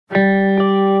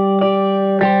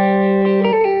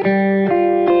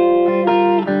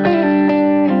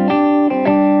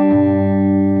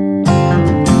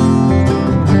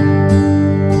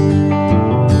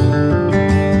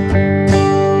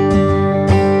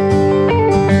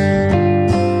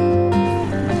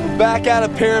back at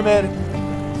a pyramid.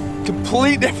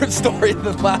 Complete different story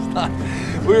than last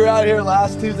time. We were out here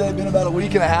last Tuesday, it'd been about a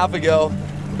week and a half ago.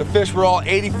 The fish were all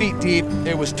 80 feet deep.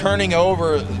 It was turning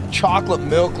over, chocolate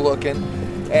milk looking.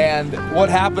 And what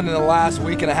happened in the last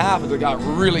week and a half is it got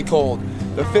really cold.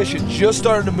 The fish had just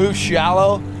started to move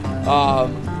shallow.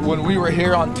 When we were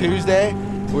here on Tuesday,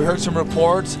 we heard some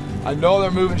reports. I know they're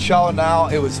moving shallow now.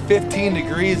 It was 15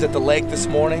 degrees at the lake this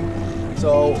morning.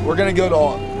 So we're gonna go to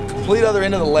a complete other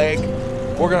end of the lake.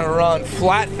 We're gonna run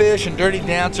flatfish and dirty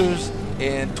dancers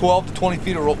in 12 to 20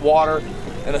 feet of water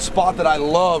in a spot that I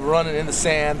love running in the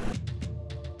sand.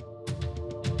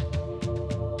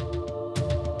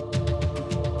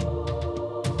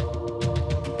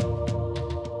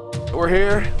 We're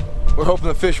here, we're hoping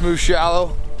the fish move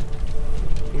shallow.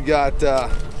 We got,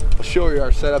 I'll show you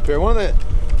our setup here. One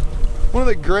of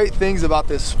the great things about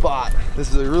this spot, this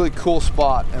is a really cool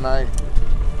spot, and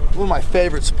one of my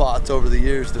favorite spots over the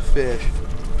years to fish.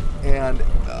 And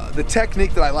the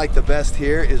technique that I like the best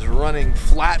here is running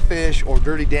flatfish or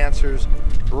dirty dancers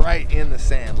right in the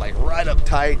sand, like right up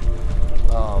tight,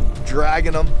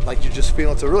 dragging them like you're just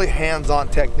feeling. It's a really hands-on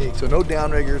technique, so no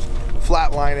downriggers,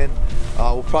 flatlining.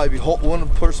 We'll probably be one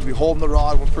person will be holding the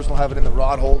rod, one person will have it in the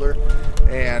rod holder,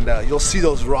 and you'll see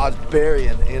those rods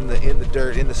burying in the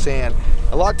dirt, in the sand.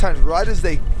 A lot of times, right as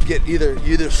they get you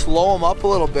either slow them up a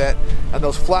little bit, and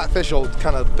those flatfish will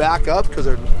kind of back up because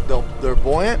they're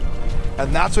buoyant,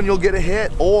 and that's when you'll get a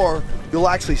hit, or you'll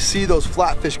actually see those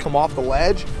flatfish come off the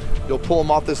ledge. You'll pull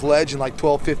them off this ledge in like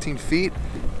 12, 15 feet.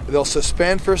 They'll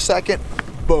suspend for a second,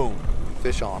 boom,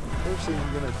 fish on. First thing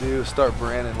we're gonna do is start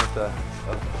Brandon with a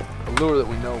lure that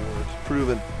we know works,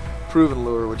 proven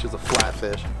lure, which is a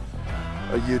flatfish.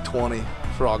 A U20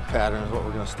 frog pattern is what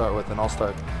we're gonna start with, and I'll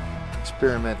start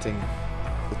experimenting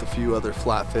with a few other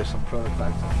flatfish, some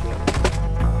prototypes and shit.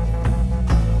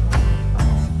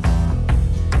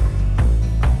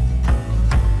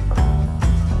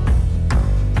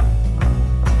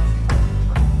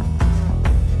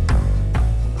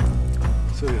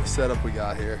 So the setup we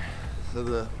got here. So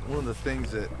one of the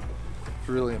things that's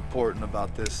really important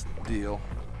about this deal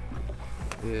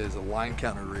is a line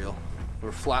counter reel.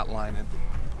 We're flatlining,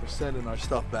 we're sending our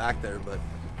stuff back there, but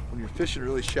when you're fishing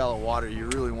really shallow water, you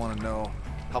really want to know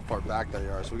how far back they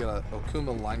are. So we got a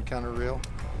Okuma line counter reel,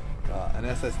 an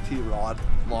SST rod,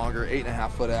 longer,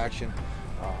 8.5 foot action.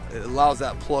 It allows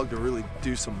that plug to really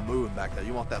do some moving back there.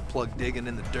 You want that plug digging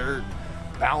in the dirt,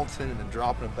 bouncing, and then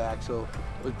dropping it back. So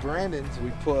with Brandon's,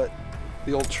 we put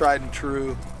the old tried and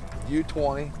true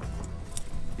U20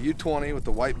 with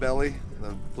the white belly,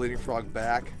 the bleeding frog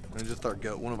back, and just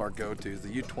one of our go-tos. The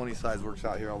U20 size works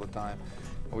out here all the time.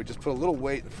 And we just put a little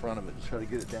weight in front of it to try to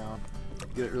get it down,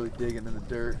 get it really digging in the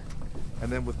dirt.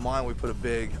 And then with mine, we put a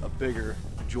bigger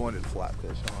jointed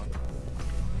flatfish on.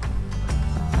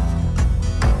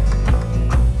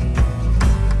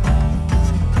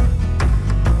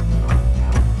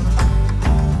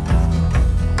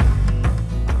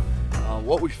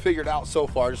 What we figured out so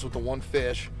far, just with the one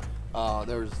fish,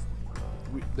 there's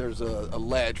a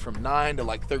ledge from 9 to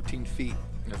like 13 feet.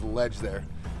 There's a ledge there,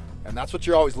 and that's what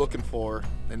you're always looking for,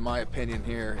 in my opinion.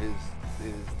 Here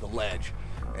is the ledge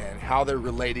and how they're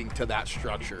relating to that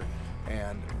structure.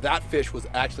 And that fish was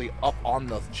actually up on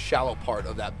the shallow part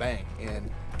of that bank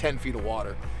in 10 feet of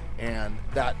water, and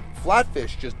that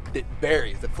flatfish it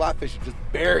buries. The flatfish is just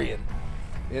burying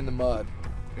in the mud,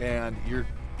 and you're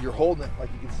holding it, like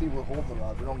you can see we're holding the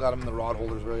rods. We don't got them in the rod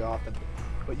holders very often,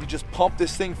 but you just pump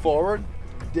this thing forward,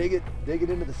 dig it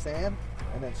into the sand,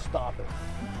 and then stop it.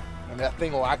 And that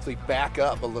thing will actually back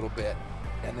up a little bit.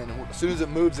 And then as soon as it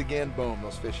moves again, boom,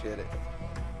 those fish hit it.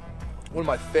 One of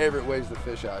my favorite ways to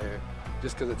fish out here,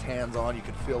 just because it's hands-on, you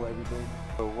can feel everything.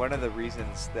 So one of the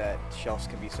reasons that shelves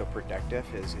can be so productive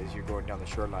is you're going down the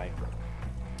shoreline,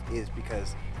 is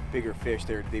because bigger fish,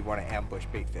 they want to ambush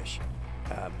bait fish.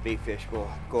 Bait fish will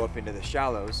go up into the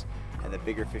shallows, and the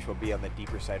bigger fish will be on the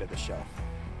deeper side of the shelf.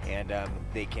 And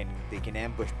they can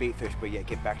ambush bait fish, but yet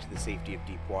get back to the safety of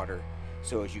deep water.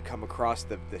 So as you come across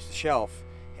the shelf,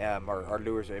 our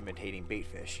lures are imitating bait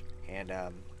fish, and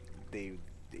they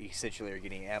essentially are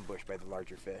getting ambushed by the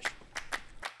larger fish.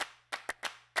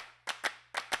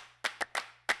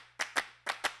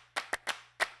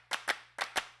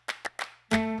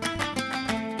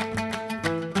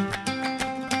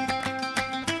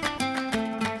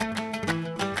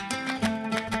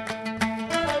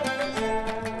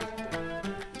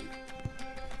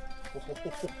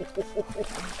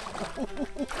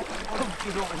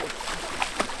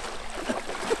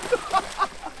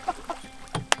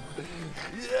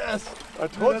 Yes! I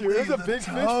told you, it was a big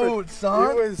fish.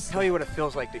 Son. Tell you what it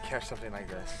feels like to catch something like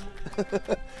this.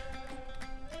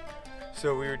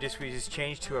 So we just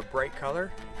changed to a bright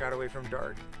color, got away from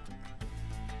dark.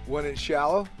 When it's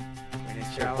shallow? When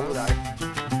it's shallow.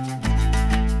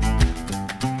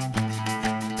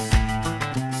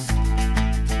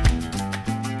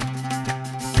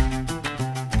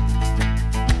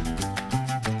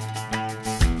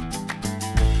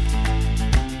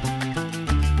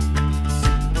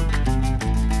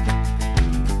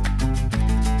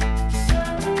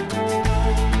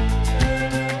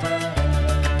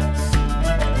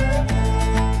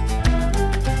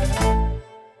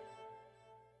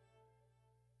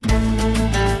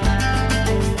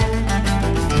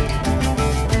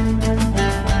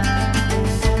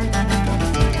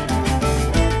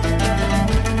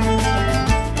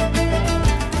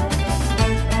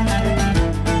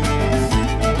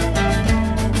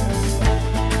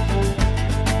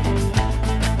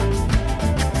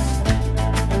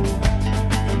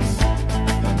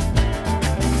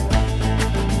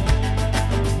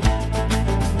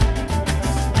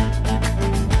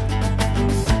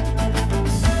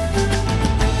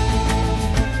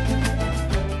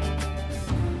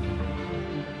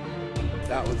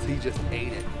 He just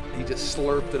ate it. He just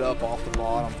slurped it up off the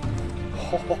bottom.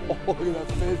 Oh, look at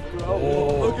that fish, bro.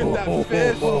 Oh, look at that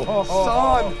fish,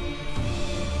 son.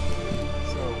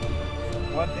 So,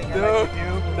 one thing I like to do.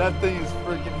 That thing is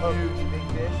freaking huge. Big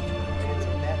fish. And it's a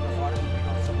net in the water.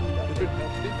 Dude, that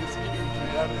thing is huge,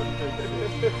 man.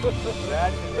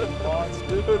 That is a monster.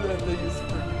 Dude, that thing is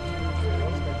freaking huge.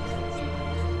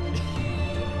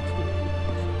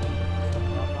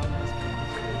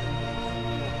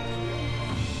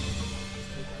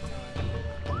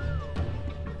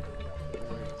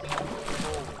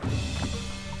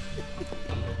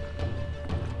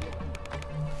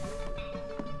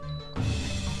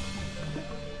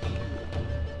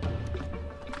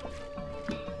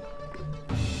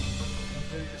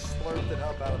 Slurped it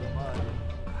up out of the mud.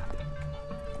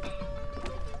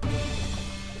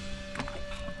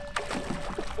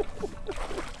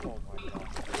 Oh my god.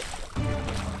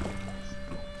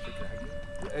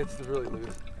 It's really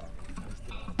loose.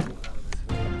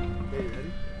 Okay, you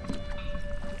ready?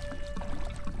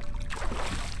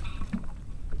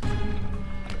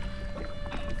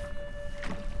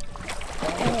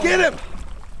 Get him!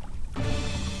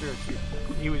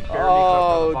 He was barely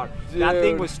on the bottom. Dude. That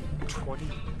thing was 20.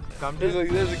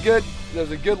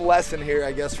 There's a good lesson here,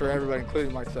 I guess, for everybody,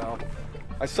 including myself.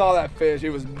 I saw that fish.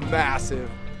 It was massive.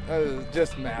 It was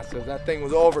just massive. That thing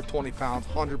was over 20 pounds,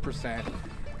 100%.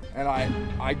 And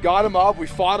I got him up. We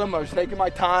fought him. I was taking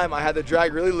my time. I had the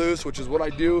drag really loose, which is what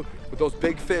I do with those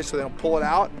big fish so they don't pull it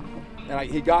out. And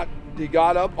he got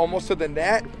up almost to the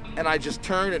net, and I just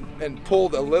turned and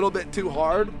pulled a little bit too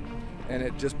hard, and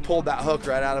it just pulled that hook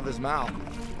right out of his mouth.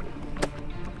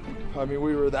 I mean,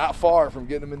 we were that far from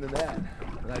getting him in the net,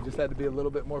 and I just had to be a little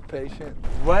bit more patient.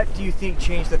 What do you think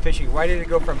changed the fishing? Why did it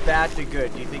go from bad to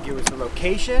good? Do you think it was the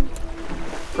location,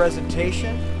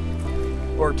 presentation,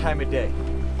 or time of day?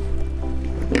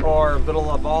 Or a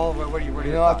little of all? What are your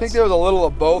thoughts? I think there was a little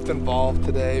of both involved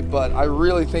today, but I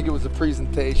really think it was the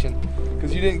presentation,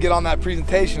 because you didn't get on that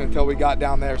presentation until we got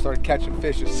down there and started catching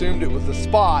fish. Assumed it was the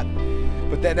spot,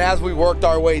 but then as we worked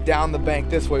our way down the bank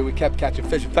this way, we kept catching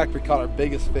fish. In fact, we caught our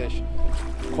biggest fish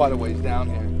quite a ways down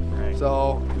here. Right.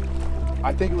 So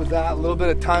I think it was that, a little bit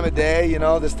of time of day,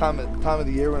 this time of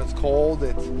the year when it's cold,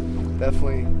 it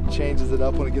definitely changes it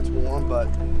up when it gets warm. But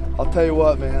I'll tell you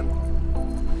what, man,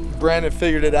 Brandon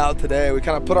figured it out today. We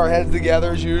kind of put our heads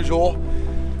together as usual,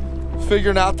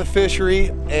 figuring out the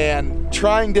fishery and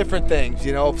trying different things.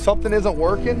 If something isn't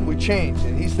working, we change.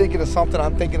 And he's thinking of something,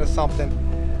 I'm thinking of something.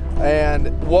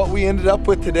 And what we ended up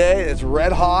with today is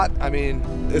red hot. I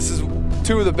mean, this is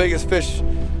two of the biggest fish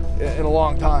in a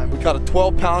long time. We caught a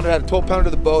 12-pounder, had a 12-pounder to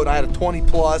the boat, and I had a 20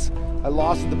 plus. I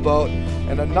lost at the boat,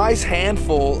 and a nice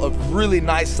handful of really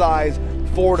nice size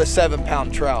 4 to 7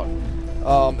 pound trout.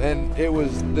 And it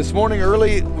was this morning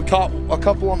early, we caught a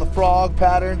couple on the frog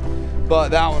pattern, but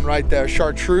that one right there,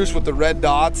 chartreuse with the red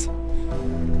dots,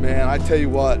 man, I tell you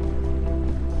what,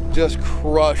 just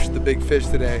crushed the big fish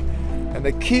today. And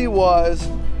the key was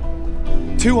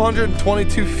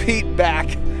 222 feet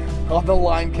back on the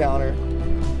line counter.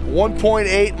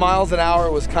 1.8 miles an hour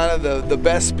was kind of the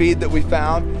best speed that we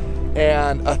found,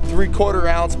 and a 3/4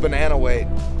 ounce banana weight.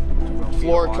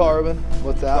 Fluorocarbon,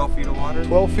 what's that? 12 feet of water.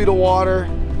 12 feet of water.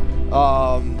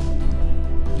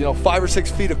 5 or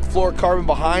 6 feet of fluorocarbon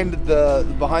behind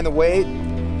the weight.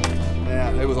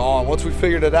 Man, it was on. Once we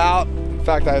figured it out, in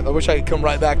fact, I wish I could come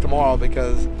right back tomorrow,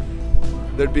 because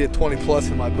there'd be a 20 plus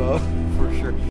in my boat.